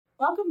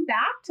Welcome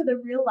back to the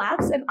Real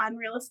Laughs and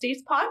Unreal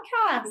Estates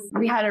podcast.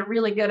 We had a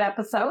really good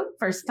episode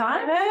first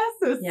time. Yes,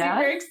 it was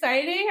super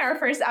exciting. Our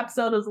first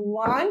episode was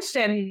launched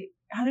and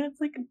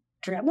it's like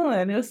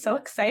adrenaline. It was so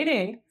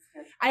exciting.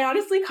 I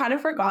honestly kind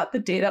of forgot the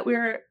day that we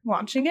were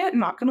launching it. I'm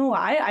not going to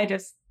lie. I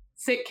just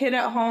sick kid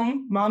at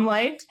home, mom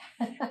liked.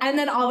 And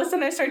then all of a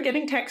sudden I started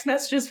getting text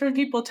messages from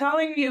people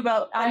telling me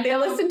about and they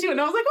listened to it.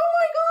 And I was like,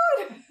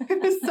 oh my God,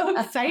 it was so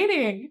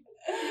exciting.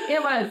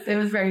 It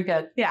was very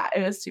good. Yeah,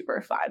 it was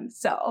super fun.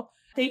 So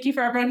thank you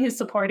for everyone who's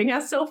supporting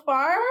us so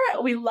far.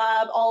 We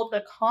love all of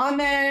the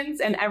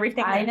comments and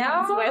everything that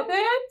comes with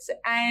it.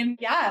 And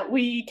yeah,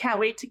 we can't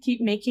wait to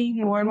keep making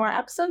more and more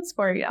episodes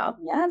for you.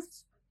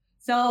 Yes.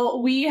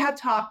 So we have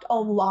talked a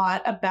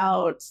lot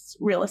about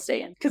real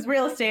estate because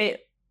real estate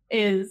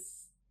is,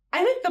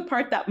 I think, the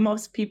part that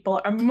most people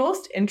are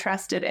most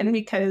interested in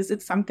because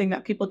it's something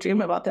that people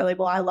dream about. They're like,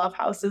 well, I love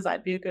houses.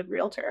 I'd be a good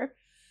realtor.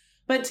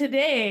 But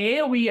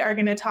today we are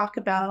going to talk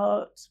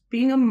about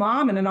being a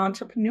mom and an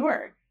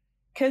entrepreneur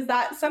because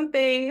that's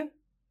something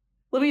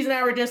Louise and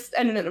I were just,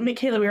 and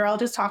Michaela, we were all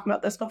just talking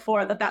about this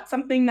before, that's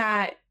something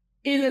that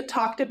isn't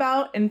talked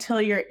about until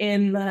you're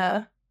in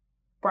the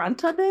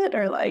brunt of it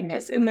or like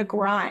it's in the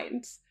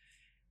grind.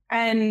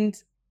 And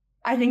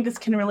I think this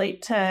can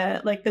relate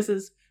to this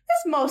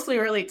mostly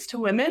relates to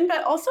women,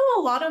 but also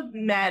a lot of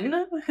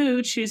men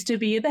who choose to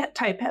be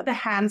the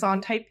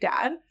hands-on type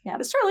dad. Yeah.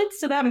 This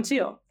relates to them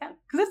too. Yeah.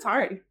 Because it's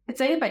hard.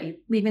 It's anybody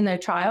leaving their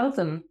child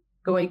and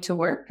going to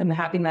work and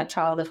having that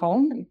child at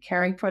home and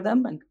caring for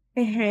them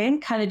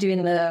and kind of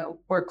doing the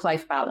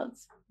work-life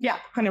balance. Yeah,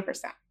 100%.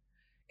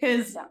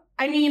 Because,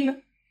 I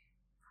mean,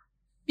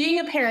 being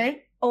a parent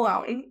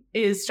alone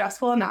is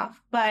stressful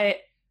enough, but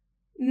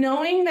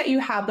knowing that you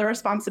have the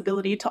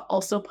responsibility to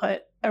also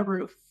put a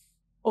roof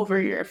over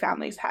your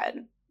family's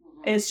head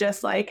is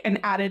just like an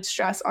added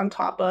stress on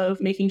top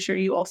of making sure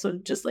you also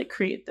just like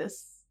create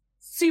this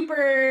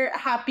super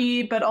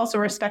happy but also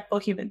respectful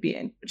human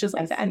being, which is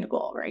like the end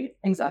goal, right?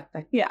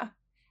 Exactly. Yeah.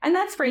 And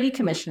that's for any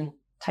commission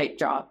type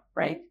job,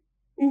 right?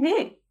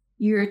 Mm-hmm.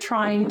 You're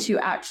trying to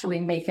actually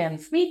make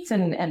ends meet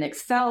and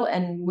excel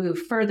and move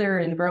further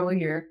and grow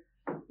your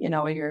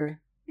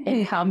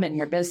income and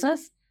your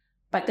business,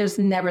 but there's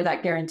never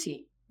that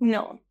guarantee.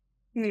 No.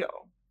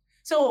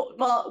 So,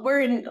 well,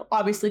 we're in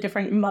obviously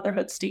different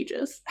motherhood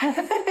stages.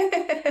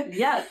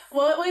 Yes.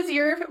 What's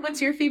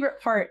your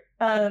favorite part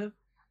of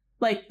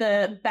like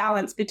the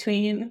balance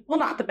between, well,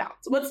 not the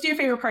balance. What's your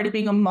favorite part of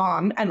being a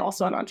mom and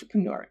also an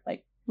entrepreneur?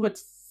 Like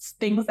what's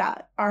things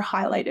that are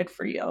highlighted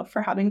for you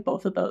for having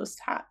both of those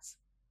hats?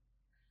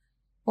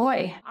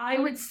 Boy, I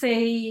would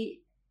say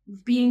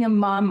being a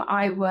mom,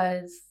 I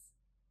was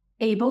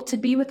able to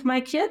be with my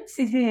kids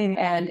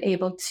and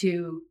able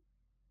to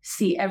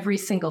see every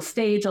single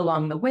stage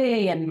along the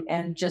way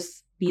and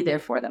just be there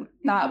for them.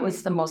 That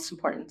was the most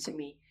important to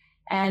me.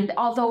 And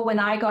although when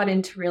I got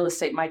into real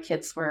estate, my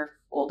kids were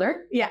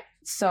older. Yeah.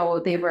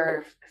 So they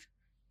were,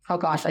 oh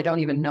gosh, I don't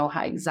even know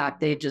how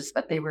exact ages,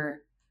 but they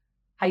were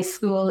high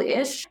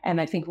school-ish. And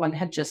I think one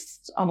had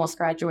just almost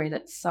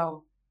graduated.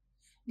 So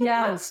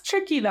yeah. It's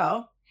tricky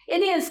though.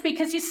 It is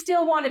because you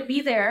still want to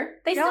be there.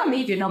 They still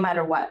need you no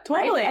matter what.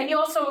 Totally. Right? And you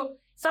also,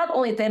 it's not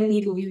only them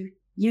need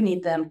you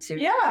need them too.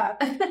 Yeah.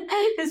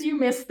 Because you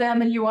miss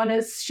them and you want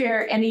to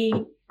share any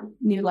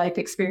new life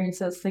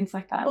experiences, things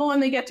like that. Well, when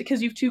they get to,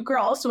 because you have two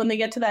girls, so when they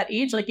get to that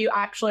age, like you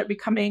actually are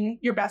becoming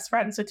your best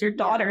friends with your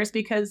daughters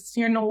because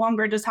you're no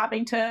longer just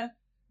having to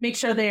make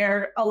sure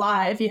they're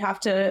alive. You have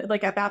to,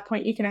 like at that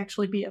point, you can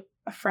actually be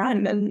a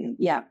friend and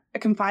a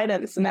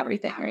confidence and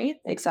everything, right?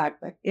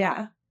 Exactly.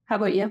 Yeah. How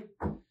about you?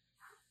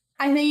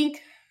 I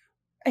think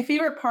my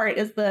favorite part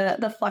is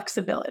the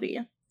flexibility.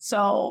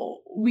 So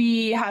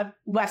we have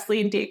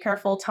Wesley in daycare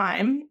full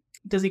time.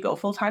 Does he go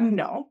full time?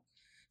 No.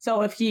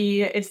 So if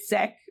he is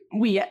sick,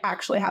 we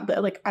actually have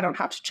I don't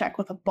have to check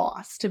with a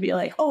boss to be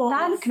like, oh,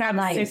 that's can I have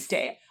nice. a sick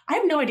day? I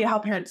have no idea how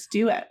parents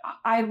do it.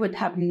 I would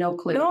have no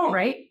clue,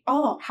 right?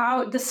 Oh,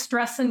 how the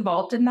stress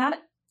involved in that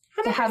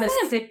 100%. To have a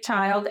sick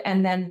child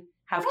and then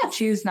have to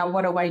choose, now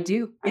what do I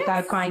do? I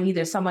got to find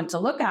either someone to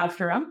look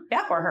after him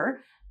or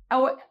her.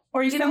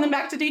 Or you send them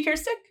back to daycare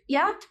sick.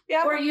 Yeah.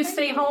 Or you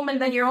stay home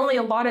and then you're only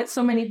allotted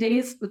so many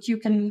days that you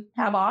can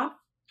have off.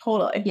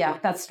 Totally. Yeah,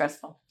 that's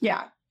stressful.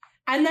 Yeah.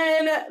 And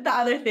then the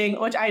other thing,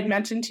 which I had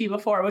mentioned to you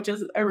before, which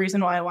is a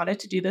reason why I wanted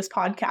to do this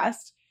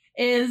podcast,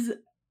 is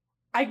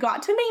I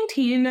got to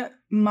maintain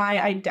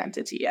my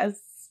identity as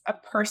a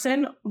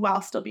person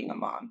while still being a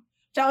mom.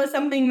 That was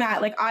something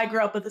that I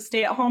grew up with a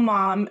stay-at-home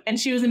mom and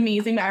she was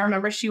amazing. I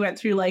remember she went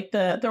through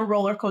the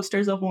roller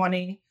coasters of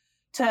wanting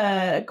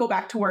to go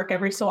back to work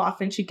every so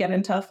often. She'd get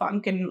into a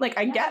funk and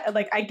I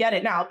get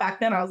it now. Back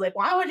then I was like,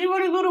 why would you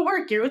want to go to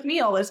work? You're with me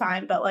all the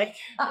time. But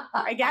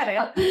I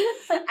get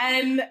it.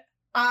 And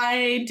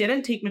I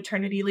didn't take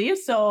maternity leave.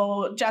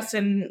 So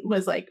Justin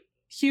was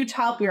huge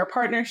help. We were a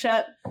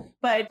partnership,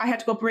 but I had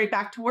to go right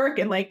back to work.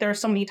 And there were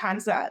so many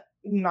times that,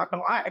 I'm not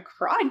gonna lie, I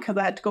cried because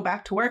I had to go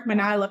back to work. But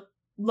now I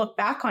look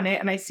back on it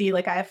and I see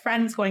I have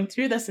friends going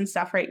through this and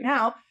stuff right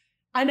now.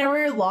 I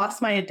never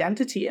lost my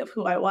identity of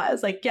who I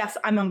was. Like, yes,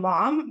 I'm a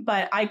mom,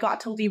 but I got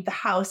to leave the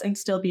house and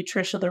still be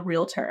Trisha the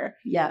realtor.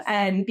 Yes.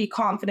 And be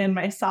confident in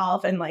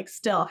myself and like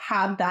still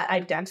have that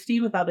identity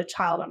without a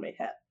child on my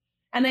hip.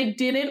 And I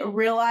didn't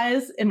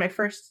realize in my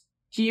first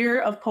year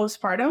of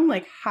postpartum,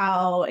 like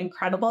how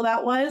incredible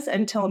that was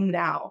until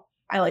now.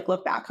 I like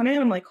look back on it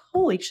and I'm like,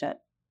 holy shit,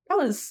 that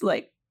was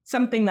like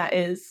something that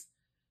is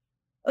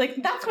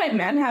like, that's why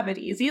men have it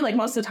easy. Like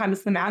most of the time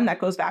it's the man that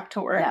goes back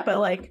to work, Yeah. but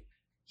like,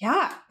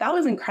 yeah, that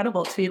was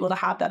incredible to be able to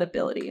have that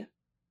ability.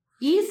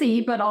 Easy,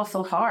 but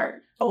also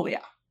hard. Oh,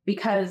 yeah.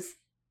 Because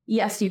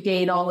yes, you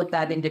gain all of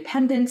that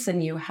independence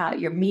and you're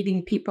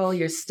meeting people,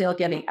 you're still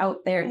getting out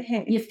there.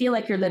 Mm-hmm. You feel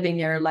like you're living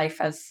your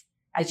life as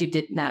you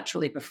did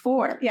naturally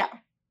before. Yeah.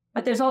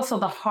 But there's also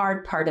the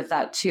hard part of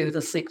that too,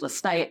 the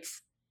sleepless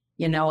nights,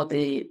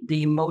 the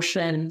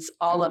emotions,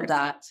 all of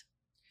that.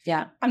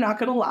 Yeah. I'm not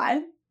going to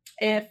lie.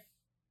 If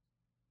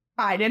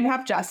I didn't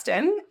have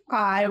Justin,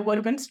 I would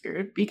have been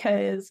screwed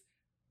because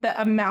the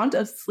amount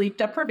of sleep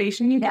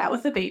deprivation you get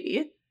with a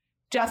baby,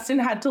 Justin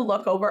had to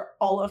look over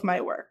all of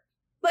my work.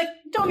 Like,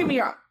 don't get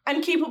me wrong.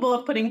 I'm capable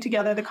of putting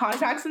together the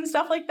contracts and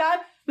stuff like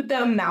that, but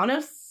the amount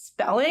of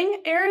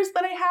spelling errors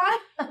that I had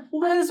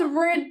was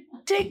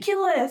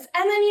ridiculous.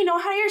 And then you know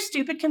how your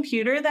stupid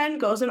computer then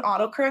goes and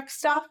autocorrects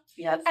stuff?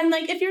 Yes. And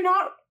like, if you're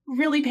not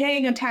really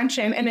paying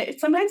attention, and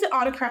sometimes it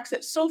autocorrects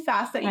it so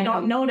fast that you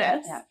don't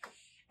notice. Yeah.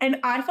 And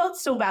I felt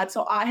so bad.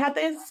 So I had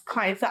these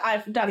clients that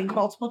I've done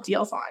multiple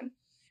deals on.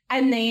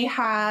 And they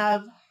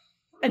have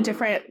they're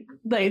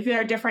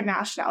a different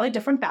nationality,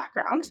 different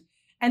background,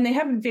 and they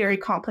have very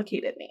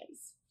complicated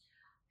names.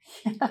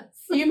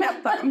 Yes. You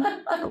met them.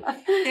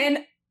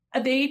 And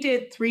they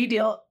did 2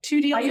 deals.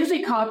 I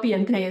usually copy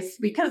and paste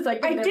because I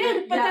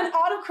did, but then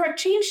autocorrect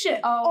changed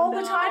it all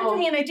the time for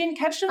me, and I didn't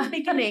catch them at the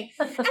beginning.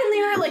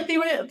 And they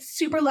were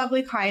super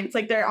lovely clients.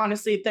 Like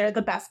they're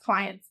the best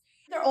clients.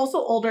 They're also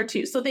older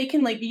too, so they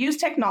can like use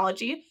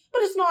technology,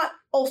 but it's not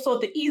also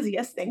the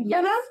easiest thing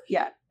for them.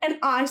 Yeah. And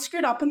I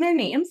screwed up in their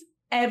names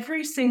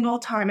every single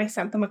time I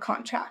sent them a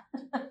contract.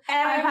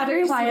 I had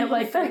a client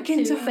like that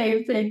too,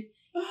 same thing.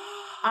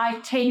 I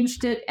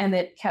changed it and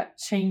it kept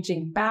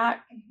changing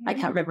back. Mm-hmm. I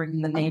can't remember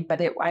the name, but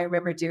I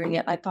remember doing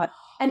it. I thought,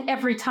 and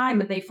every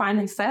time, and they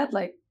finally said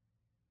like,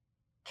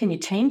 can you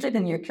change it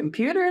in your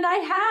computer? And I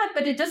had,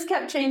 but it just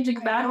kept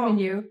changing back when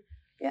you.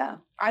 Yeah.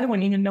 I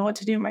wouldn't even know what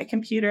to do with my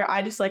computer.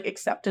 I just like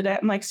accepted it.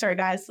 I'm like, sorry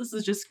guys, this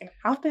is just gonna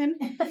happen.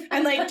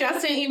 And like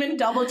Justin even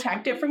double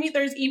checked it for me.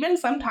 There's even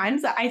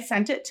sometimes that I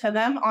sent it to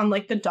them on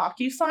like the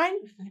DocuSign,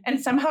 and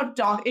somehow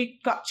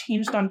it got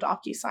changed on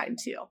DocuSign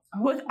too,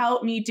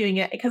 without me doing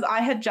it, because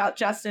I had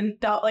Justin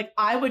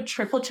I would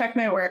triple check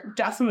my work.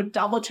 Justin would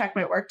double check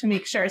my work to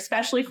make sure,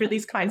 especially for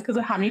these clients because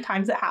of how many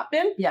times it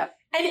happened. Yeah.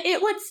 And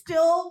it would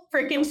still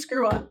freaking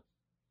screw up.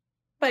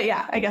 But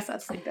yeah, I guess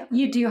that's like that.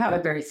 You do have a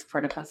very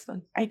supportive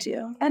husband. I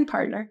do. And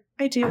partner.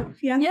 I do.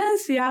 Yeah.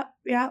 Yes. Yeah.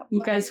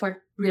 You guys work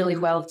really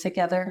well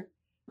together.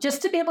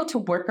 Just to be able to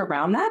work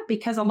around that,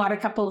 because a lot of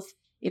couples,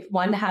 if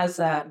one has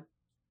a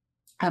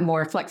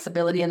more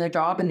flexibility in their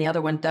job and the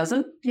other one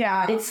doesn't,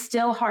 it's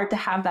still hard to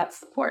have that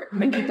support.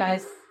 But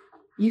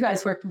you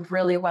guys work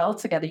really well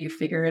together. You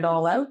figure it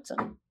all out.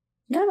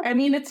 Yeah. I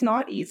mean, it's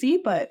not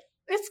easy, but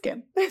it's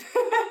good. We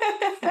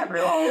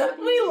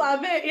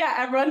love it. Yeah,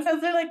 everyone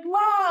says they're like,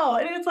 wow.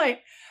 And it's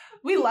like,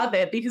 we love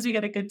it because we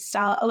get a good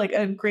style, like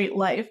a great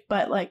life,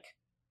 but like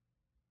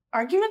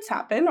arguments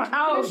happen.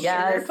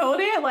 Yes. Sugarcoat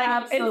it. Like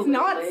absolutely. It's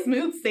not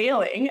smooth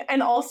sailing.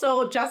 And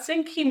also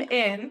Justin came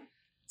in.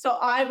 So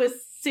I was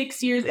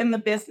 6 years in the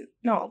business.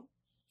 No,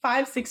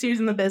 5-6 years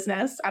in the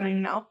business. I don't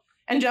even know.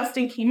 And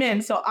Justin came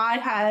in. So I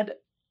had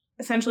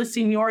essentially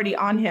seniority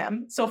on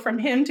him. So from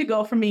him to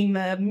go from being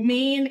the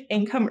main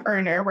income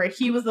earner, where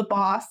he was the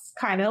boss,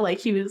 kind of like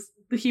he was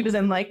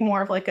in like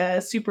more of like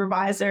a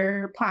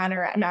supervisor,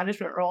 planner,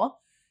 management role,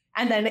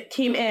 and then it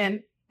came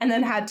in and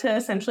then had to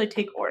essentially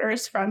take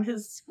orders from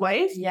his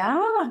wife.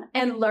 Yeah,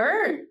 and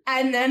learn.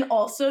 And then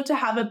also to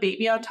have a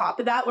baby on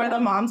top of that, where the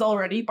mom's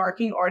already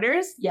barking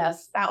orders.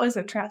 Yes, that was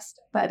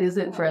interesting. That is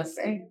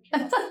interesting.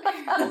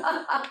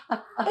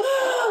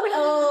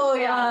 Oh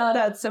yeah,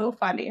 that's so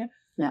funny.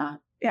 Yeah.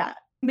 Yeah.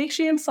 Make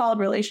sure you have a solid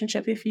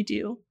relationship if you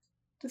do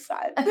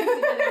decide.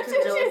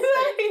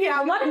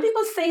 Yeah. A lot of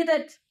people say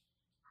that.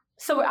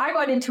 So I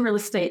got into real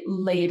estate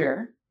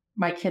later.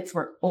 My kids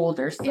were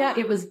older. So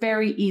it was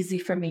very easy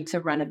for me to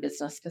run a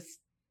business because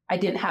I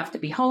didn't have to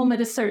be home at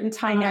a certain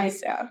time.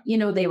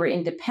 They were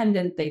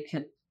independent. They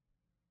could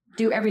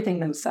do everything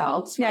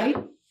themselves. Right.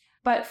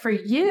 But for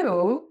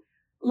you,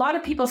 a lot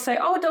of people say,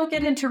 oh, don't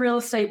get into real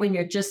estate when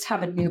you just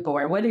have a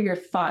newborn. What are your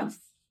thoughts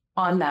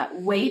on that?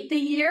 Wait the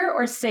year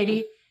or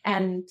stay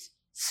and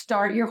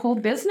start your whole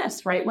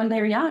business right when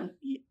they're young?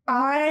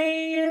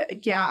 I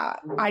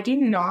do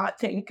not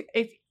think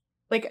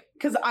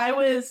because I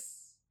was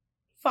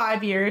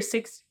 5 to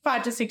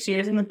 6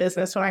 years in the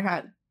business when I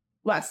had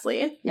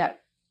Wesley. Yeah.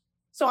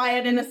 So I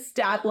had an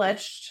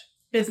established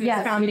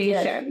business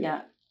foundation.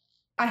 Yeah.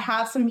 I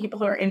have some people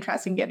who are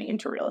interested in getting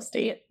into real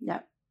estate. Yeah.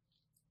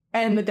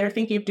 and they're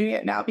thinking of doing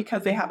it now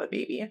because they have a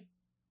baby.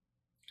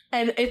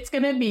 And it's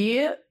going to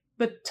be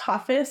the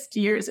toughest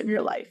years of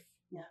your life.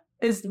 Yeah.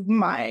 Is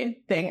my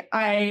thing.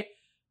 I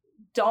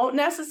don't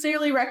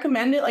necessarily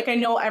recommend it. Like, I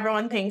know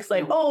everyone thinks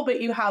like, oh,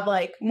 but you have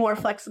like more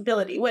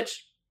flexibility,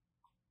 which,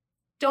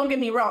 don't get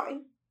me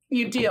wrong,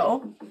 you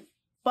do.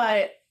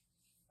 But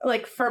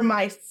like for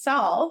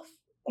myself,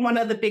 one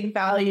of the big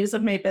values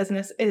of my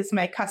business is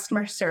my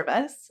customer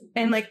service.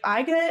 And like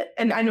I get,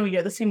 and I know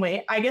you're the same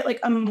way, I get like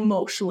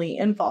emotionally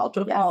involved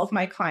with all of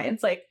my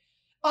clients. Like,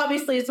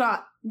 obviously it's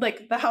not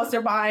like the house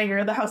they're buying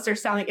or the house they're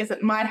selling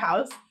isn't my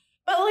house,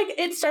 but like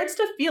it starts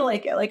to feel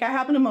like it. Like I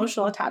have an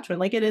emotional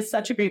attachment. Like it is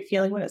such a great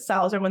feeling when it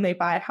sells or when they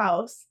buy a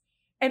house.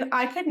 And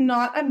I could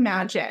not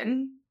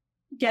imagine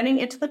getting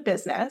into the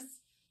business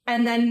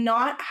and then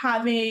not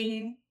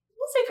having,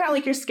 we'll say kind of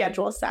like your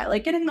schedule set,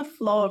 like getting the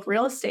flow of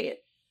real estate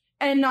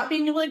and not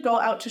being able to go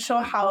out to show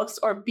a house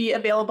or be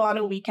available on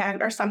a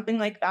weekend or something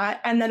like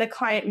that. And then a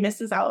client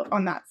misses out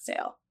on that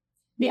sale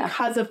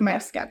because of my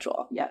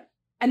schedule. Yeah.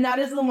 And that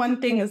is the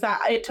one thing, is that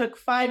it took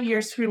 5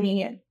 years for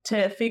me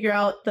to figure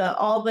out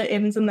all the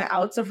ins and the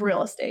outs of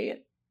real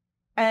estate.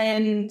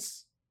 And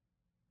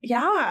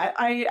yeah,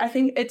 I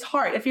think it's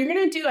hard. If you're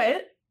going to do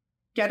it,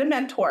 get a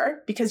mentor,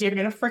 because you're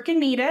going to freaking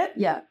need it.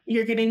 Yeah.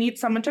 You're going to need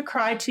someone to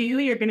cry to you.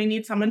 You're going to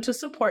need someone to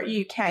support you.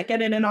 You can't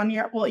get in and on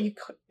your, well, you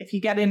could, if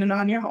you get in and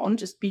on your own,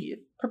 just be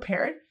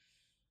prepared.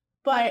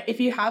 But if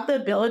you have the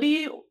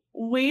ability,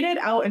 wait it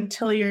out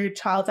until your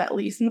child's at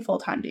least in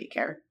full-time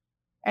daycare.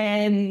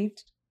 And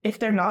if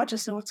they're not,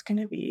 just know it's going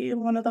to be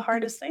one of the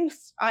hardest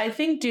things. I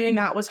think doing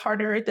that was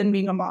harder than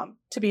being a mom,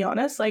 to be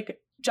honest, like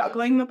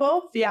juggling the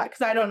both. Yeah.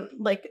 Cause I don't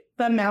like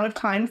the amount of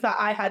times that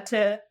I had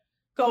to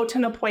go to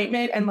an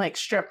appointment and like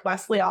strip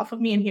Wesley off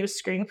of me and he was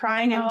scream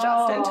crying and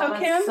Justin took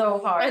him. So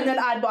hard. And then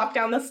I'd walk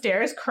down the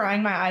stairs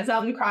crying my eyes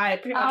out and cry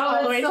pretty much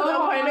all the way to the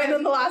appointment. And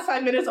then the last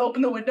 5 minutes,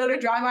 open the window to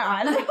dry my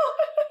eyes. And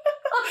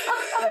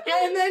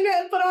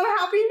then put on a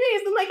happy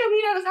face. And like, I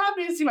mean, I was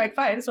happy to see my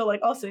client. So like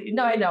also,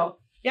 no, I know.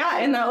 Yeah.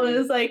 And that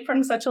was like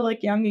from such a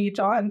like young age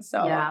on.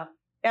 So yeah,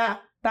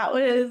 that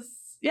was,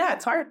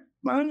 it's hard.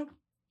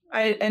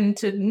 And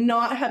to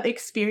not have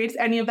experienced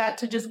any of that,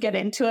 to just get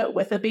into it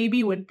with a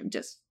baby would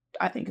just,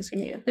 I think it's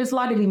going to be. There's a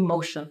lot of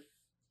emotion.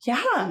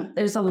 Yeah.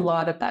 There's a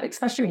lot of that,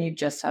 especially when you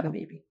just have a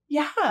baby.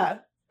 Yeah.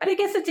 But I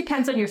guess it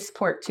depends on your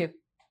support too.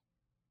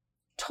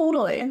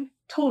 Totally.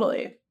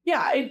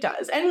 Yeah, it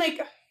does. And like,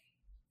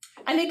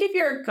 I think if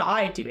you're a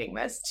guy doing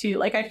this too,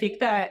 like I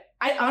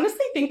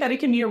honestly think that it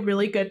can be a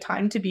really good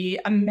time to be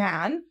a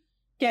man.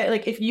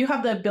 Like if you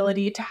have the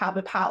ability to have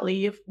a pat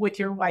leave with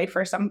your wife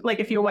or something, like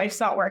if your wife's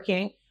not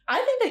working,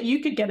 I think that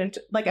you could get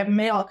into, like a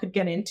male could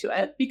get into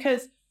it,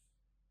 because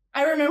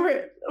I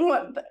remember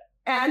what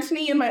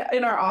Anthony in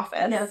our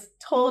office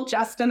told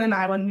Justin and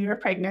I when we were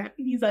pregnant.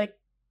 He's like,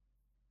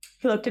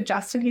 he looked at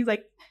Justin. He's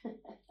like,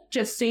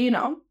 just so you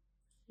know,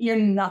 you're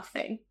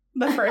nothing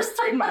the first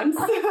 3 months.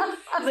 He's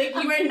like,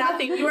 you are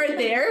nothing. You are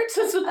there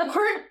to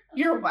support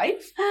your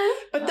wife,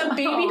 but the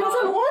baby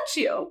doesn't want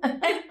you.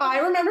 And I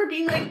remember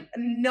being like,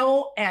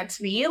 no,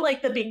 Anthony,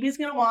 like the baby's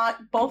going to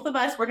want both of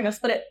us. We're going to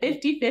split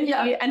it 50-50.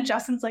 Yeah. And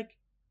Justin's like,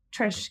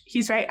 Trish,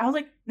 he's right. I was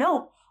like,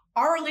 no,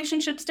 our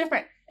relationship's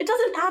different. It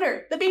doesn't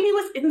matter. The baby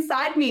was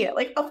inside me.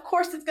 Like, of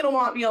course it's going to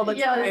want me all the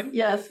time.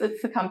 Yes,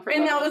 it's the comfort.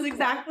 And that was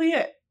exactly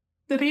it.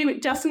 The baby,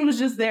 Justin was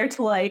just there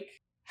to like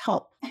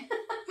help.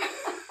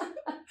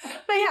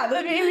 But yeah,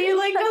 the baby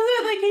like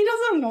doesn't, like he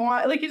doesn't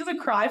want, like he doesn't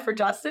cry for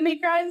Justin. He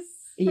cries.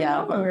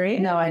 Yeah.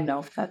 Right? No, I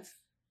know. That's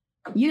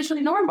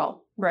usually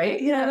normal,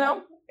 right? Yeah. You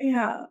know?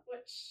 Yeah.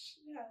 Which,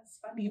 it's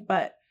funny,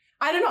 but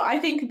I don't know. I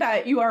think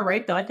that you are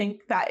right, though. I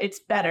think that it's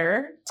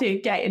better to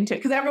get into it,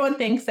 because everyone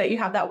thinks that you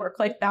have that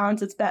work-life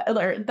balance. It's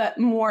better, that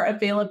more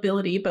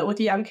availability. But with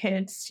young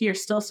kids, you're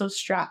still so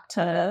strapped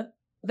to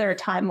their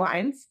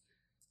timelines.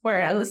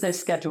 Whereas their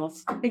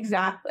schedules.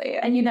 Exactly.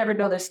 And you never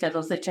know their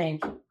schedules. They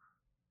change.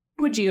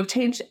 Would you have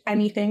changed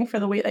anything for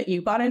the way that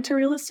you got into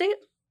real estate?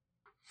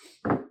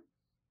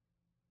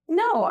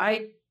 No,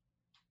 it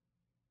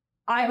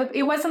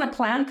wasn't a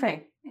planned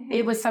thing. Mm-hmm.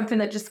 It was something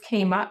that just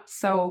came up.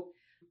 So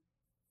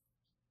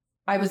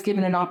I was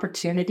given an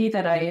opportunity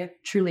that I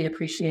truly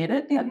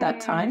appreciated at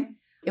that time.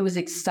 It was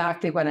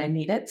exactly what I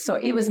needed. So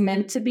it was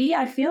meant to be,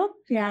 I feel.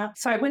 Yeah.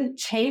 So I wouldn't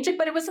change it,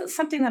 but it wasn't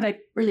something that I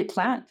really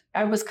planned.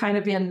 I was kind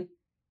of in,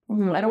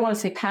 I don't want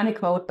to say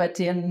panic mode, but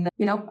in,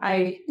 you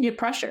had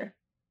pressure.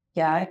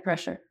 Yeah, I had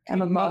pressure.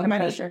 I'm a mom of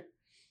pressure.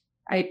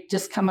 I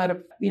just come out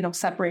of,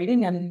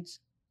 separating, and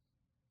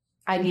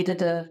I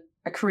needed a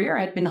career.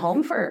 I'd been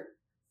home for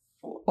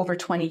over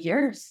 20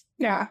 years.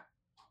 Yeah.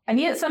 I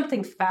needed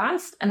something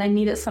fast, and I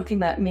needed something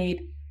that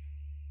made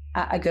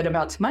a good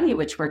amount of money,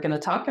 which we're going to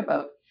talk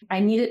about. I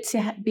needed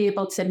to be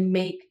able to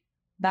make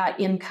that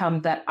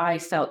income that I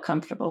felt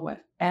comfortable with.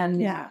 And,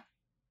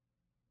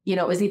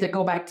 it was either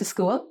go back to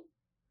school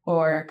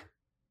or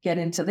get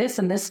into this,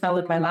 and this fell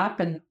in my lap,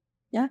 and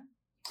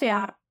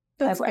I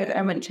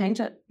wouldn't change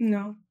it.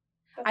 No.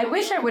 I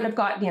wish I would have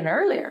gotten in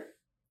earlier.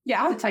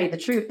 Yeah. To tell you the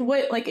truth.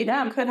 What, like, if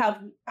you could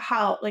have,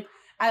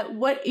 at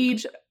what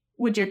age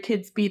would your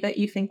kids be that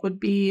you think would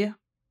be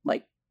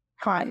like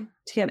fun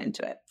to get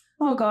into it?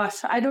 Oh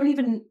gosh, I don't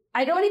even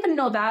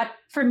know that.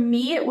 For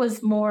me, it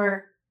was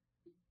more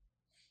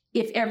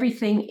if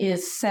everything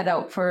is set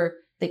out for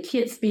the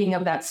kids being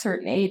of that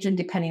certain age and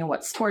depending on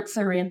what sports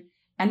they're in,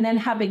 and then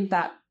having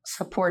that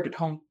support at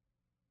home.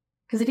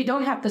 Because if you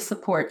don't have the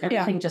support,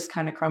 everything just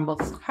kind of crumbles.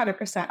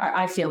 100%.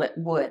 I feel it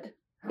would.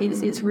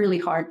 It's really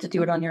hard to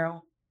do it on your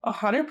own.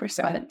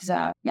 100%.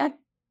 But yeah.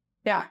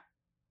 Yeah.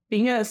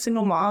 Being a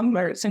single mom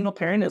or a single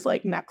parent is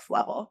like next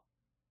level.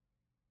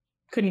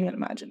 Couldn't even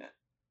imagine it.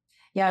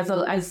 Yeah,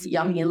 as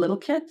young little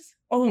kids.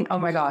 Oh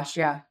my gosh,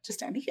 yeah.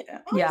 Just any kid.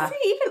 Yeah. Honestly,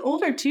 even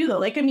older too, though.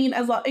 Like, I mean,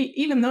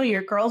 even though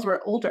your girls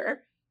were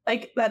older,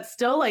 like that's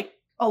still like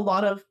a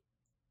lot of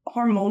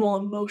hormonal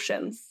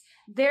emotions.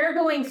 They're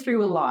going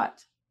through a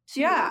lot.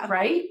 Too, yeah.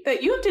 Right?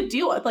 That you have to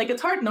deal with. Like,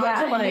 it's hard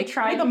not to like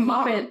try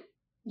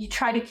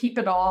to keep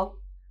it all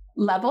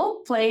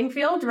level playing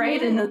field,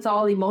 right? And it's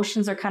all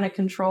emotions are kind of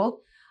controlled.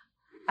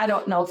 I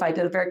don't know if I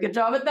did a very good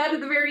job at that at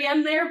the very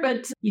end there,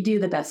 but you do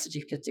the best that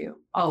you could do.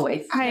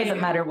 Always. It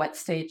doesn't matter what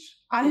stage.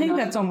 I think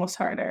that's almost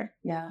harder.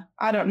 Yeah.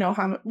 I don't know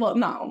how, well,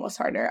 not almost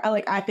harder.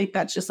 I think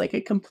that's just like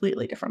a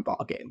completely different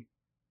ballgame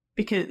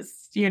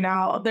because,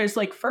 there's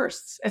like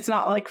firsts. It's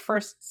not like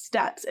first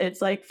steps.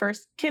 It's like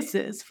first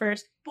kisses,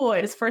 first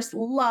boys, first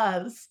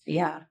loves.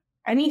 Yeah.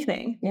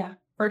 Anything. Yeah.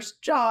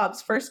 First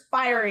jobs, first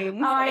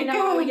firing. Oh, I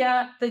know.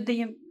 Yeah.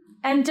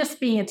 And just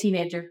being a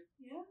teenager.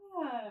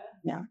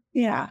 Yeah.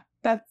 Yeah.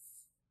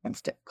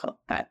 That's difficult,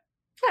 but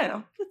I don't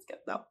know. That's good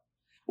though.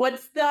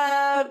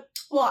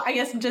 I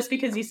guess just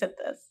because you said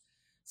this.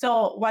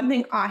 So one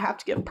thing I have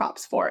to give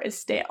props for is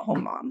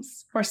stay-at-home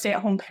moms or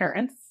stay-at-home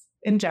parents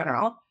in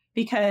general,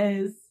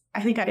 because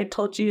I think I had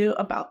told you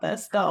about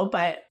this though,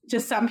 but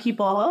just some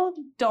people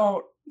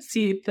don't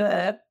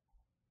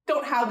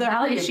have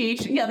the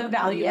appreciation, the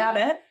value of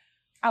it.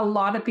 A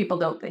lot of people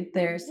don't think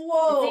it's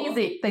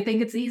easy. They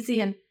think it's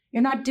easy and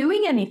you're not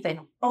doing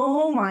anything.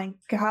 Oh my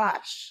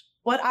gosh.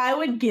 What I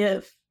would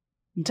give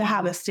to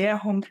have a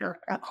stay-at-home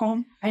parent at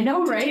home. I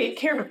know, right? Take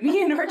care of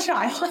me and our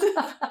child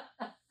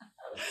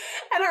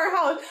at our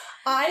house.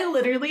 I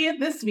literally,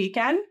 this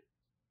weekend,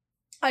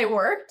 I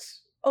worked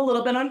a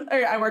little bit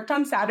I worked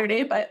on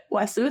Saturday, but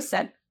Wesley was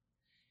sick.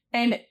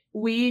 And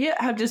we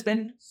have just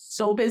been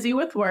so busy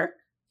with work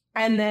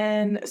and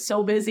then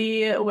so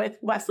busy with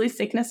Wesley's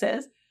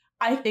sicknesses.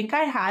 I think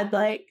I had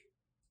like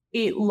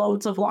 8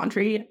 loads of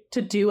laundry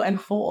to do and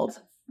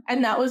fold.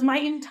 And that was my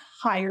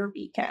entire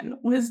weekend,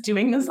 was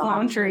doing this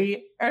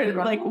laundry or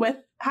like with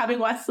having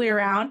Wesley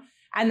around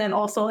and then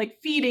also like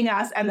feeding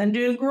us and then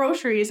doing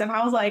groceries. And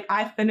I was like,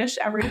 I finished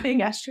everything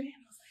yesterday.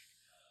 And I was like,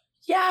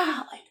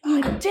 yeah,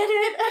 like I did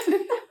it.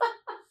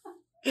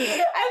 And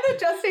then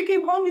Justin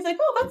came home. He's like,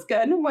 oh, that's good.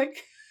 And I'm like,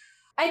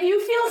 and you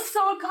feel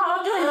so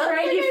accomplished,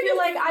 right? You feel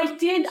like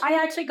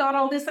I actually got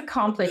all this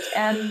accomplished.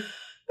 And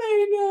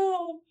I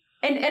know.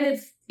 And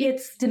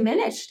it's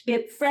diminished.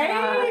 It's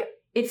right.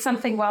 It's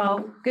something,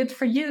 well, good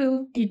for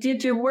you. You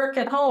did your work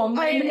at home.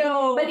 I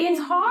know. But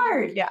it's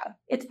hard. Yeah.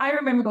 I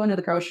remember going to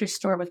the grocery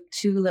store with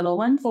 2 little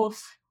ones.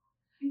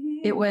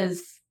 Mm-hmm.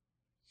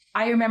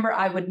 I remember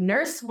I would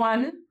nurse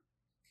one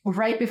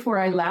right before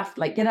I left,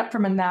 like get up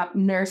from a nap,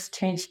 nurse,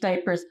 change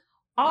diapers.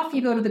 Off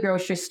you go to the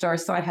grocery store.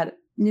 So I had a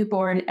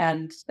newborn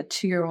and a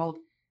 2-year-old.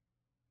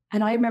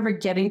 And I remember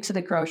getting to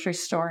the grocery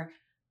store.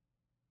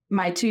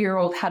 My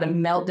 2-year-old had a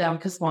meltdown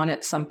because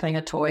wanted something,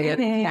 a toy, a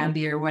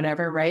candy or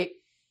whatever, right?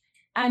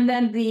 And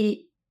then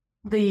the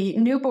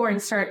newborn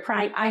started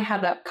crying. I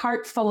had a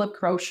cart full of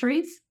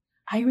groceries.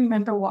 I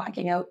remember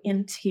walking out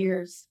in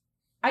tears.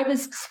 I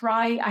was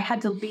crying. I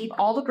had to leave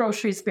all the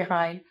groceries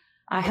behind.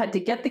 I had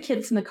to get the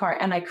kids in the car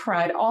and I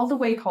cried all the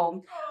way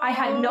home. I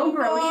had no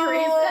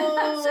groceries. And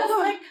I was just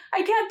like,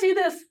 I can't do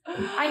this.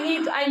 I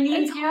need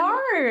it's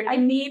hard. I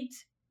need,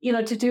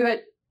 to do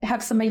it,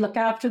 have somebody look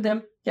after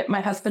them, get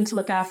my husband to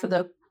look after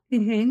them.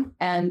 Mm-hmm.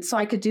 And so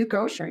I could do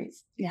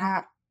groceries.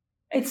 Yeah.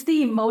 It's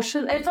the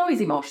emotion. It's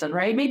always emotion,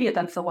 right? Maybe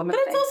that's the woman. But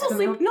it's also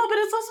sleep. No, but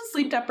it's also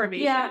sleep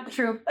deprivation. Yeah,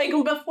 true. Like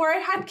before I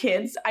had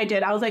kids, I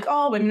was like,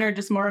 oh, women are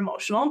just more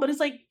emotional. But it's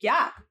like,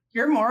 yeah,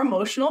 you're more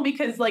emotional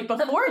because like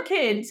before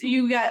kids,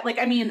 you get like,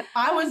 I mean,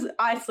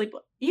 I sleep.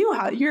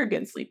 You're a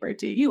good sleeper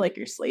too. You like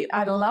your sleep.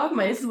 I love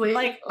my sleep.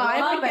 Like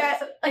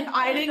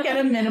I didn't get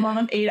a minimum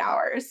of 8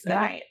 hours a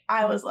night.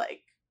 I was like,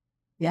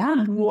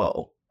 yeah,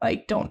 whoa,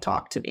 like don't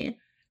talk to me.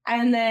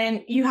 And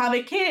then you have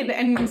a kid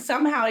and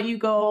somehow you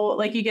go,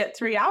 like you get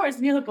 3 hours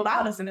and you're like, well,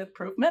 that was an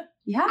improvement.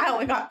 Yeah. I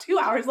only got 2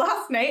 hours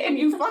last night and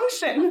you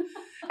function. And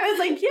it's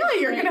like, yeah,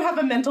 you're going to have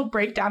a mental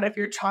breakdown if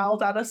your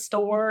child's at a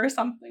store or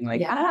something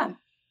like that.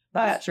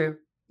 That's true.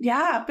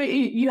 Yeah. But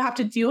you have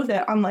to deal with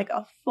it on like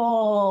a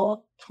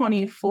full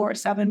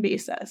 24/7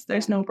 basis.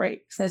 There's no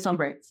breaks. There's no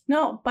breaks.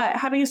 No, but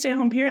having a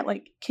stay-at-home parent,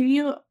 like,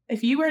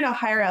 if you were to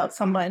hire out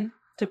someone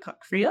to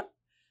cook for you,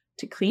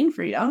 to clean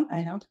for you,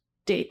 I know,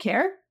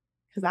 daycare,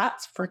 because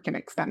that's freaking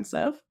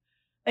expensive.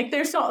 Like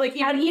there's no like,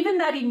 and even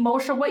that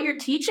emotional, what you're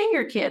teaching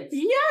your kids.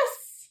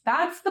 Yes.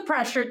 That's the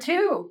pressure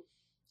too.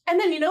 And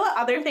then, you know, the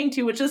other thing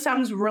too, which just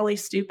sounds really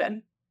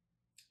stupid,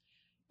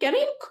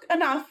 getting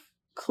enough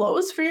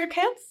clothes for your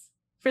kids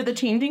for the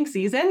changing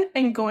season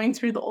and going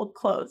through the old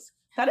clothes.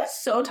 That is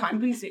so time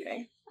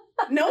consuming.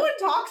 No one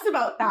talks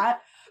about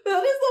that.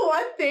 That is the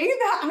one thing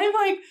that I'm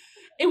like,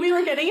 and we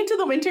were getting into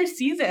the winter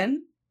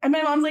season and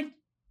my mom's like,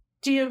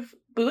 do you have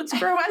boots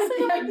for Wesley?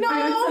 I'm like,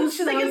 no.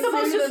 She's like, it's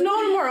supposed to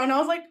snow tomorrow. And I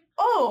was like,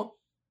 oh.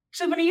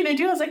 She's like, what are you going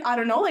to do? I was like, I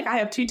don't know. Like, I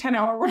have 2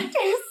 10-hour work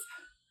days.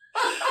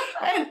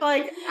 And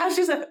like,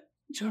 she's like, do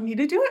you want me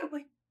to do it? I'm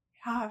like,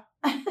 yeah.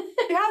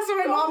 Yeah, so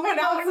my mom went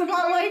out and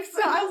got like,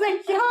 so I was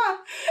like,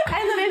 yeah.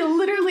 And then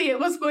it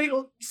was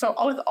going, so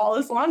with all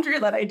this laundry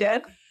that I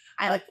did,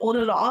 I like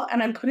folded it all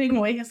and I'm putting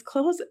away his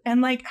clothes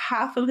and like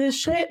half of his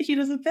shit, he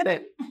doesn't fit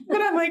it.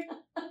 And I'm like,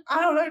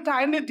 I don't have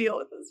time to deal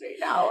with this right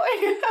now.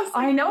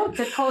 I know,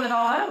 to pull it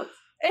all out.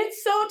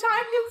 It's so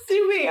time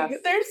consuming. Yes.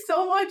 There's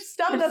so much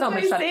stuff. That's why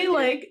I say,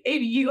 like,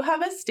 if you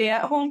have a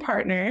stay-at-home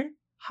partner,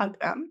 hug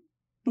them.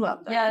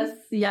 Love them. Yes,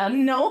 yes.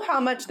 Know how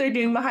much they're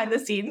doing behind the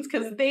scenes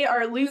because they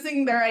are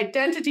losing their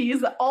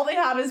identities. All they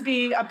have is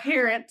being a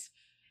parent.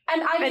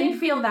 And I did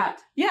feel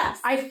that. Yes.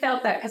 I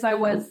felt that because I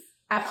was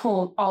at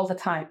home all the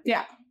time.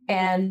 Yeah.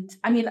 And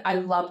I mean, I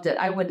loved it.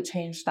 I wouldn't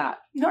change that.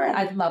 No.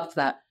 I loved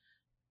that.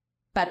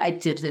 But I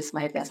did lose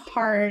my best. It's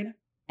hard.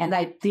 And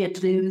I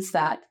did lose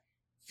that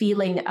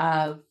feeling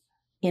of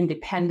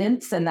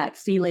independence and that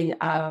feeling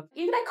of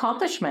even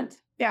accomplishment.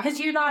 Yeah.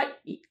 Because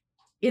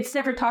it's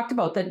never talked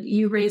about that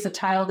you raise a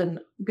child and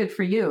good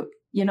for you,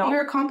 you know.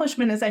 Your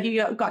accomplishment is that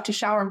you got to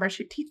shower and brush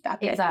your teeth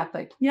that day.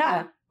 Exactly.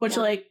 Yeah. Which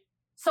like.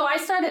 So I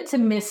started to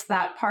miss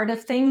that part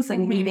of things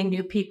and meeting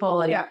new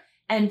people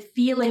and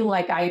feeling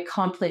like I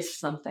accomplished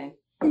something.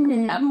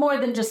 Mm-hmm. More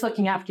than just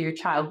looking after your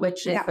child,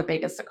 which is the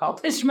biggest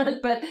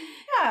accomplishment. But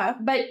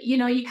you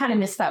know, you kind of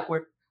miss that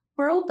world,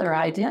 or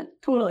I did.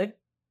 Totally.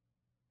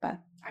 But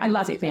I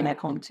love being at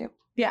home too.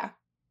 Yeah.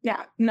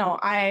 Yeah. No,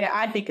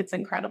 I think it's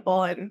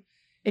incredible. And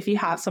if you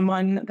have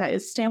someone that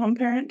is a stay-at-home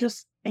parent,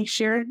 just make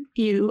sure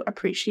you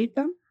appreciate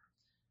them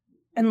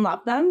and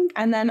love them.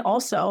 And then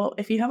also,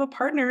 if you have a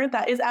partner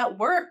that is at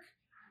work,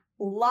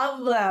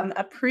 love them,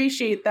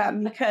 appreciate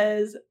them,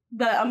 because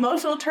the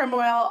emotional turmoil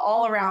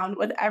all around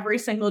with every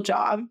single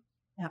job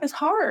is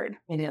hard.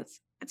 It is.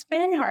 It's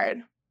very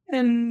hard.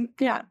 And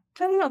I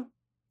don't know.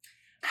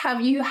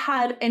 Have you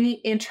had any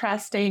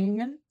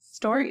interesting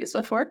stories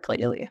with work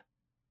lately?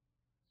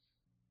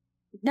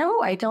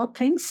 No, I don't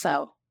think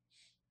so.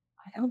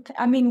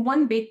 I mean,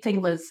 one big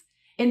thing was,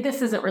 and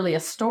this isn't really a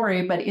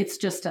story, but it's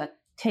just a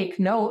take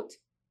note.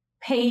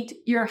 Paint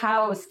your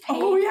house.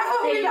 Paint your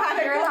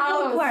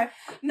house.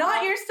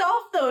 Not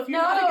yourself, though, if you're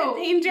not a good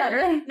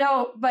painter.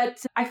 No, but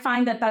I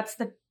find that that's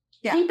the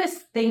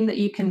cheapest thing that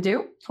you can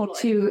do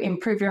to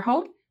improve your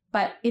home.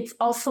 But it's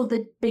also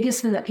the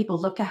biggest thing that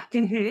people look at.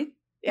 Mm-hmm.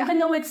 Yeah. Even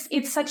though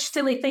it's such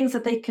silly things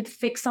that they could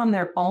fix on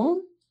their own.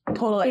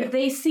 Totally. If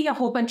they see a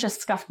whole bunch of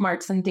scuff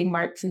marks and ding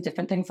marks and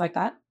different things like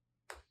that,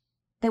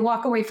 they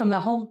walk away from the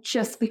home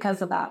just because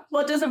of that.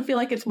 Well, it doesn't feel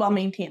like it's well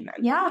maintained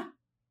then. Yeah.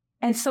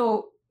 And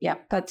so,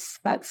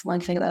 that's one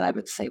thing that I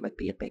would say would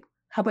be a big.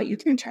 How about you?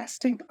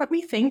 Interesting. Let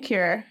me think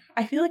here.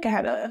 I feel like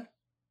I've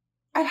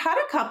had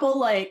a couple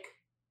like,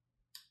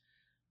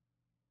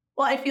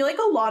 well, I feel like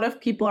a lot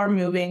of people are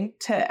moving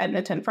to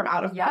Edmonton from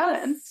out of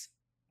province.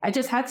 I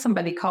just had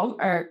somebody call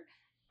or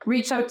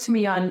reach out to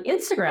me on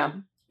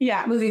Instagram.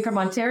 Yeah. Moving from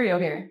Ontario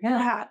here.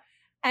 Yeah.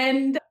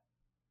 And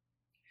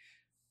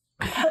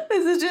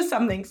this is just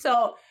something.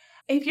 So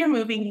if you're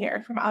moving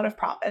here from out of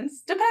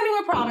province, depending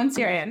what province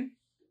you're in,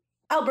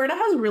 Alberta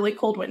has really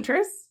cold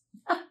winters.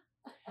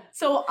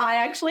 So I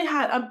actually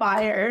had a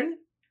buyer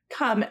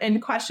come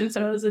and question,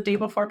 so it was the day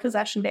before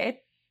possession day,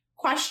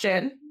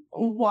 question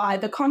why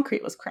the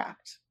concrete was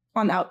cracked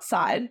on the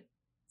outside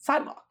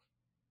sidewalk.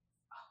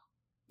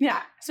 Yeah.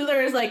 So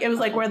there was like, it was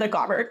like where the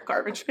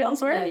garbage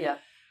pails were. Yeah.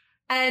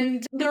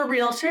 And the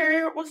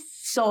realtor was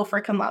so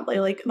freaking lovely.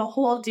 Like the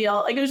whole deal,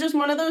 like it was just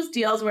one of those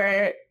deals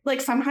where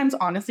like sometimes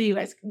honestly, you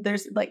guys,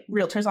 there's like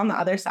realtors on the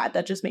other side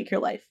that just make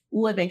your life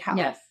living hell.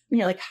 Yes. And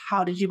you're like,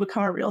 how did you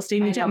become a real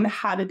estate agent? And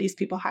how did these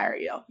people hire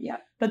you? Yeah.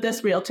 But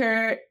this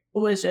realtor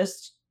was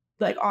just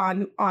like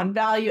on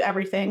value,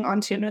 everything, on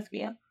tune with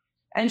me.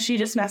 And she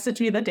just messaged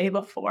me the day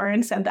before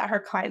and said that her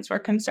clients were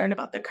concerned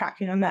about the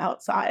cracking on the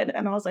outside.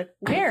 And I was like,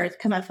 where?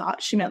 Because I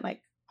thought she meant like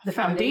the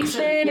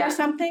foundation or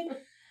something.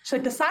 She's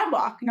like, the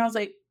sidewalk. And I was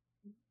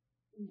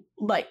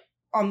like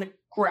on the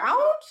ground?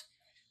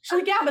 She's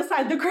like, yeah,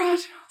 beside the garage. I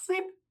was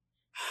like,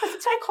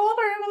 so I called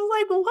her and I was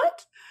like,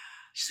 what?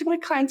 She's like,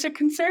 my clients are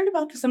concerned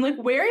about this. I'm like,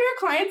 where are your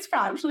clients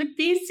from? She's like,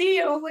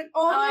 BC. And I was like,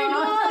 oh my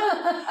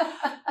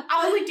God.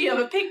 I was like, do you have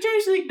a picture?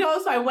 She's like,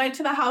 no. So I went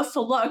to the house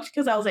to look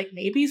because I was like,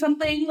 maybe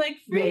something like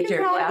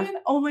major. Yeah.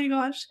 Oh my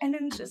gosh. And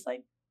it was just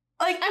like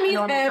I mean,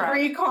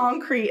 every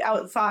concrete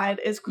outside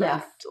is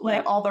cracked.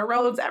 Like all the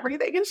roads,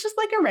 everything. It's just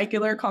like a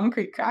regular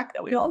concrete crack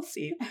that we all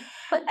see.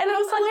 And it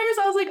was hilarious.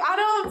 I was like, I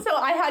don't. So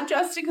I had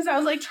Justin because I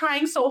was like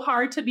trying so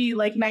hard to be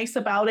like nice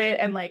about it.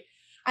 And like,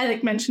 I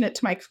like mentioned it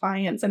to my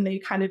clients and they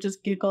kind of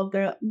just giggled.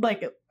 They're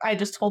like, I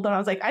just told them, I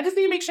was like, I just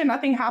need to make sure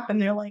nothing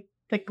happened. They're like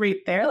right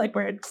there, like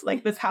where it's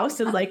like this house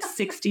is like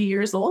 60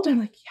 years old. I'm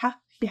like,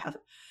 yeah.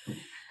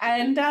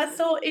 And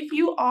so if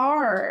you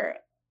are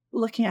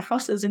looking at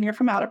houses and you're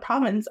from out of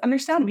province,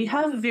 understand we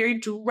have very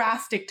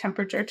drastic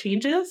temperature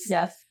changes.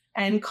 Yes.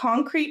 And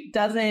concrete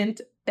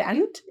doesn't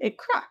bend, it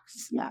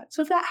cracks. Yeah.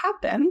 So if that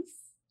happens,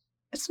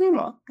 it's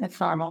normal. It's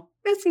normal.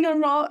 It's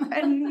normal.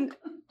 And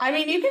I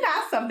mean, you can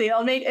ask something.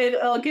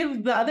 It'll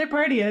give the other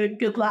party a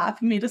good laugh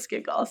and me just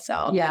giggle.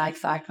 So yeah,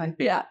 exactly.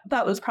 Yeah,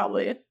 that was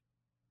probably,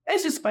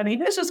 it's just funny.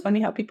 It's just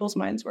funny how people's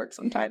minds work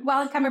sometimes.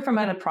 Well, coming from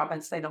out of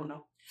province, they don't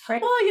know.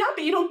 Right? Well, yeah,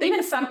 but you don't think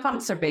even sun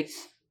pumps are big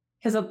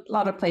because a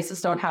lot of places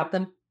don't have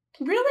them.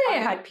 Really? I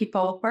had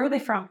people, where were they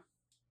from?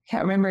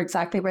 Can't remember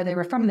exactly where they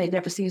were from. They'd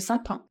never seen a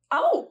sun pump.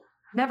 Oh,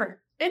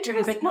 never.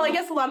 Interesting. Well, I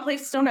guess a lot of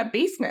places don't have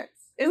basements.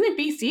 Isn't it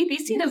BC?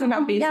 BC doesn't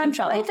have basements.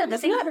 Yeah,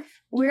 I'm sure.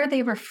 Where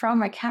they were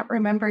from, I can't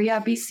remember. Yeah,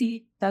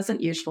 BC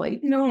doesn't usually.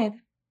 No.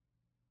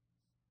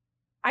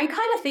 I'm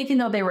kind of thinking,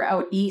 though, they were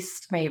out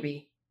east,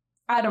 maybe.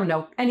 I don't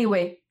know.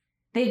 Anyway,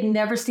 they'd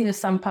never seen a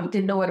sun pump,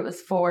 didn't know what it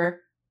was for,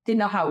 didn't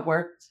know how it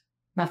worked.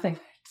 Nothing.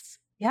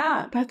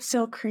 Yeah. That's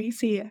so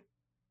crazy.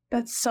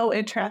 That's so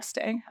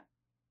interesting.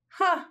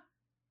 Huh.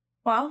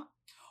 Well,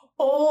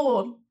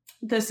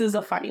 this is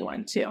a funny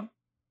one, too.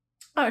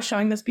 I was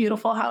showing this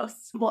beautiful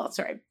house. Well,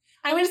 sorry.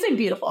 I'm going to say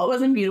beautiful. It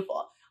wasn't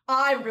beautiful.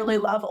 I really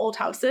love old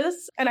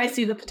houses, and I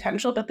see the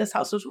potential, but this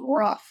house was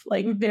rough,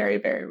 like very,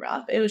 very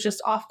rough. It was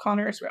just off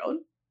Connors Road.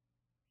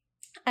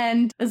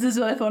 And this is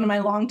with one of my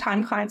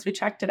longtime clients. We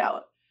checked it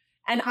out.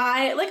 And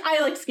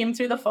I skimmed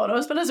through the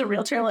photos, but as a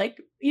realtor, like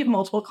you have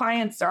multiple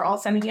clients, they're all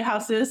sending you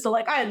houses. So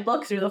like I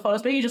look through the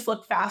photos, but you just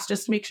look fast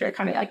just to make sure it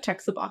kind of like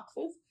checks the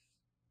boxes.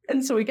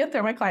 And so we get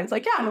there, my client's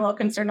like, yeah, I'm a little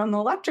concerned on the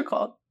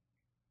electrical.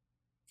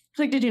 She's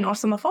like, did you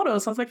notice in the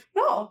photos? I was like,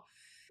 no.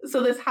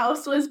 So this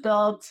house was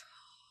built,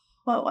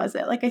 what was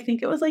it? Like, I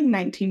think it was like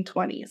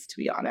 1920s, to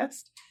be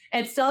honest.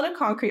 And it still had a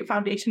concrete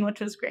foundation, which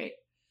was great.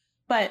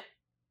 But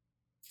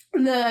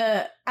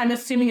I'm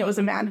assuming it was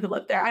a man who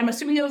lived there. I'm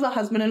assuming it was a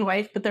husband and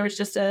wife, but there was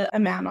just a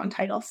man on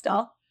title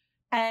still.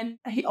 And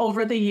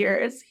over the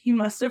years, he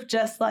must have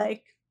just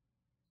like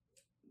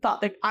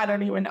thought that, I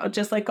don't even know,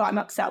 just like gotten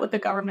upset with the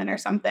government or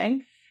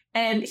something.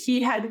 And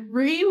he had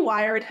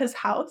rewired his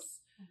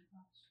house,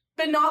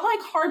 but not like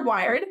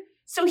hardwired.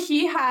 So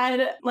he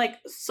had like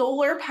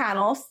solar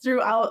panels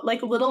throughout,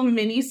 like little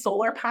mini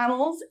solar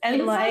panels,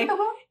 and like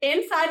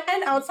inside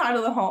and outside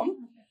of the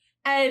home,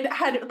 and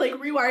had like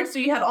rewired. So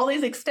you had all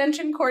these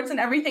extension cords and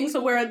everything.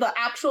 So where the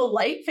actual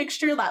light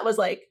fixture that was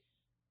like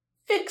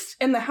fixed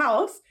in the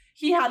house,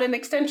 he had an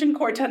extension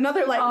cord to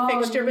another light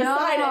fixture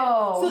beside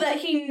it, so that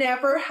he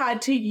never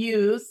had to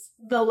use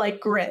the like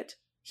grid.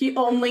 He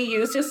only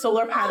used his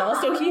solar panel.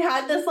 So he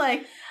had this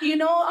like, in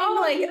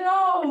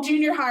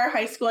junior high or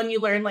high school, and you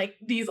learn like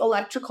these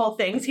electrical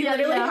things. He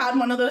literally had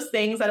one of those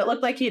things that it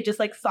looked like he had just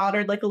like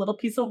soldered like a little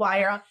piece of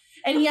wire on.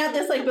 And he had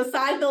this like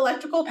beside the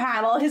electrical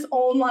panel, his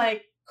own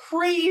like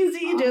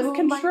crazy just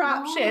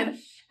contraption.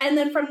 And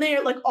then from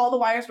there, like all the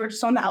wires were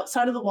just on the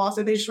outside of the wall.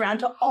 So they just ran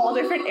to all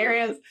different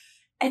areas.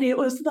 And it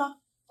was the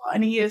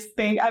funniest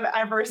thing I've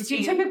ever seen.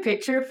 Did you take a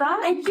picture of that?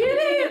 I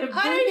did.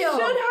 I should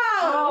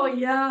have. Oh,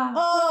 yeah.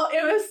 Oh,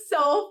 it was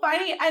so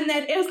funny. And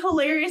then it was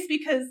hilarious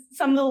because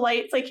some of the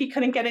lights, like he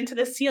couldn't get into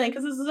the ceiling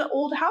because this is an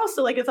old house.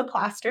 So like it's a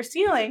plaster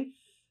ceiling.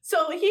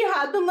 So he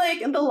had them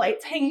like, and the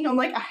lights hanging on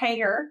like a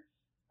hanger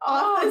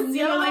off the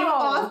ceiling,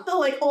 off the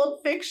like old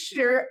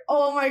fixture.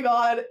 Oh my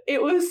God.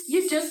 It was.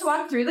 You just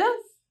walked through this?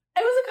 It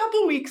was a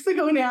couple weeks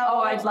ago now. Oh,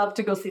 I'd love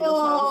to go see this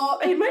house.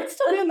 It might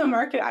still be in the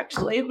market,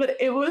 actually, but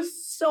it was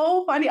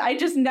so funny. I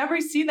just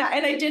never seen that.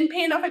 And I didn't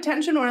pay enough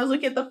attention when I was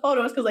looking at the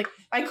photos because, like,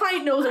 my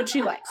client knows what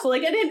she likes. So,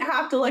 like, I didn't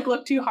have to, like,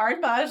 look too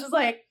hard, but I was just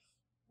like,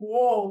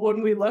 whoa,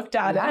 when we looked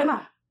at it.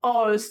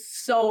 Oh, it was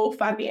so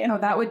funny. Oh,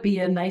 that would be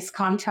a nice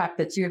contract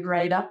that you'd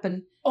write up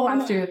and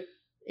have to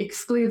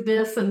exclude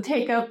this and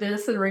take out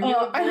this and remove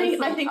this. I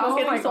think it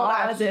was getting sold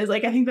as is.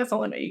 Like, I think that's the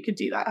only way you could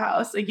do that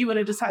house. Like, you would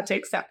have just had to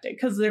accept it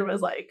because there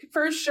was, like,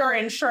 for sure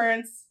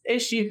insurance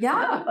issues.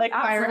 Yeah, like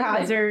fire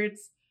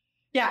hazards.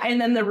 Yeah,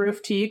 and then the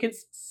roof, too. You could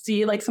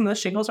see, like, some of the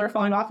shingles are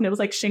falling off, and it was,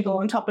 like, shingle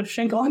on top of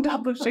shingle on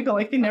top of shingle.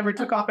 Like, they never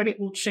took off any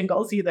old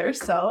shingles either,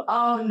 so.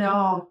 Oh,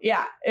 no.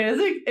 Yeah, it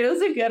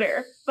was a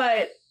gooder.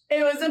 But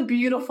it was a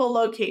beautiful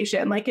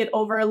location. Like, it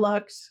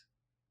overlooked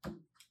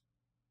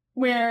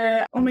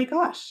where, oh, my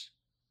gosh.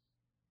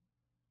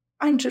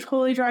 I'm just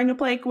totally drawing a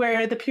blank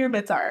where the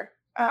pyramids are.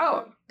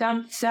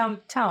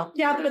 Downtown.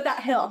 Yeah, but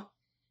that hill.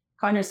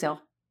 Connors Hill.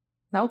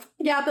 Nope.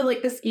 Yeah, but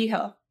like the ski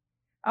hill.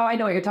 Oh, I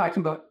know what you're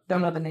talking about.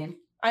 Don't know the name.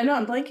 I know,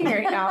 I'm blanking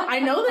right now. I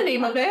know the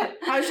name of it.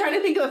 I was trying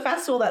to think of the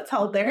festival that's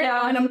held there.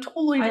 Yeah. And I'm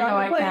totally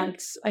drawing a blank.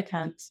 I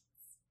can't.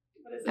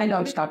 I know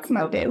what you're talking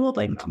about. We'll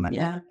blame it on Monday.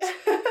 Yeah.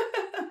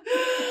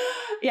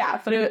 Yeah,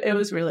 but it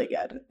was really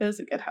good. It was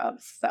a good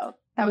house. So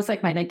that was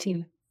like my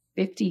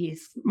 1950s.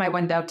 My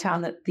one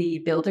downtown that the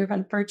builder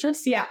had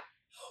purchased. Yeah.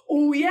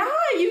 Oh, yeah.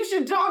 You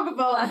should talk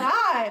about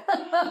that.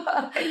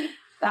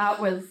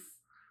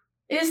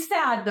 It's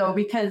sad though,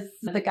 because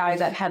the guy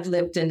that had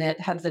lived in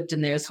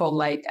there his whole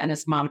life, and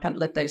his mom had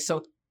lived there.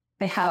 So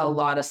they had a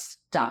lot of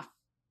stuff.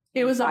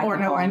 It was a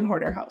borderline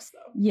hoarder house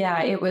though.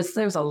 Yeah, there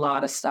was a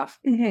lot of stuff.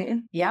 Mm-hmm.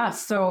 Yeah.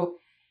 So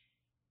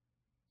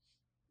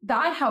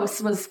that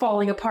house was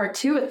falling apart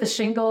too, with the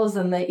shingles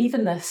and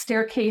even the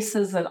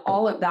staircases and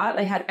all of that.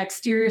 They had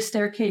exterior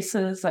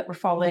staircases that were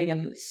falling,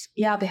 and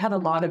yeah, they had a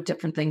lot of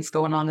different things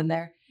going on in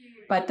there.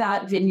 But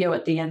that video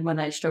at the end, when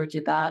I showed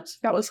you that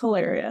was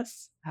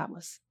hilarious.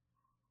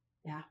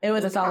 Yeah, it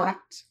was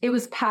packed. It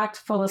was packed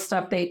full of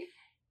stuff.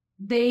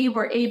 They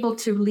were able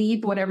to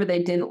leave whatever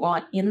they didn't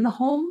want in the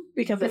home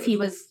because he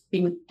was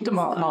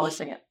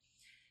demolishing it.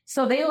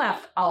 So they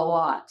left a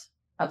lot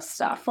of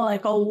stuff.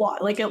 Like a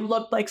lot. Like it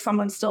looked like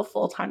someone still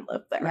full-time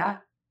lived there. Yeah.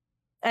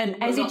 And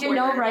did you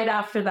know right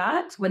after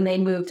that, when they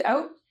moved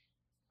out,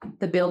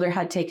 the builder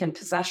had taken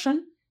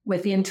possession.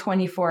 Within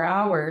 24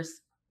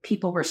 hours,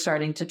 people were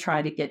starting to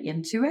try to get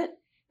into it.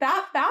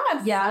 That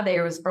fast? Yeah,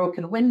 there was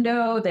broken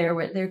window.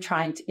 They're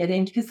trying to get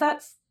in, because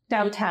that's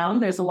downtown.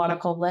 There's a lot of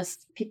homeless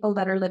people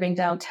that are living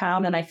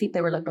downtown, and I think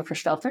they were looking for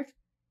shelter.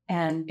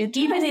 And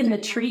even in the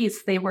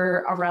trees, they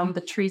were around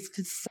the trees,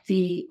 because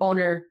the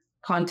owner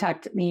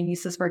contacted me and he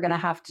says, we're going to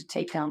have to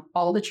take down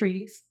all the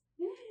trees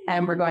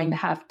and we're going to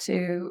have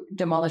to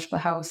demolish the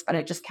house. But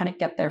I just can't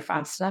get there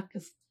fast enough,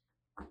 because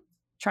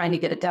trying to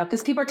get it down,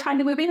 because people are trying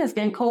to move in. It's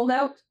getting cold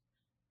out.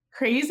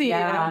 Crazy.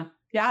 Yeah,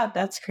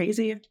 that's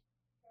crazy.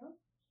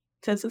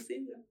 'Tis the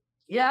season.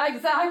 Yeah,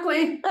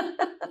 exactly.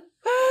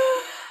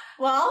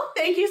 Well,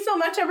 thank you so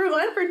much,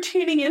 everyone, for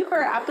tuning in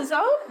for our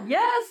episode.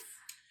 Yes.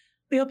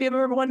 We hope you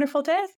have a wonderful day.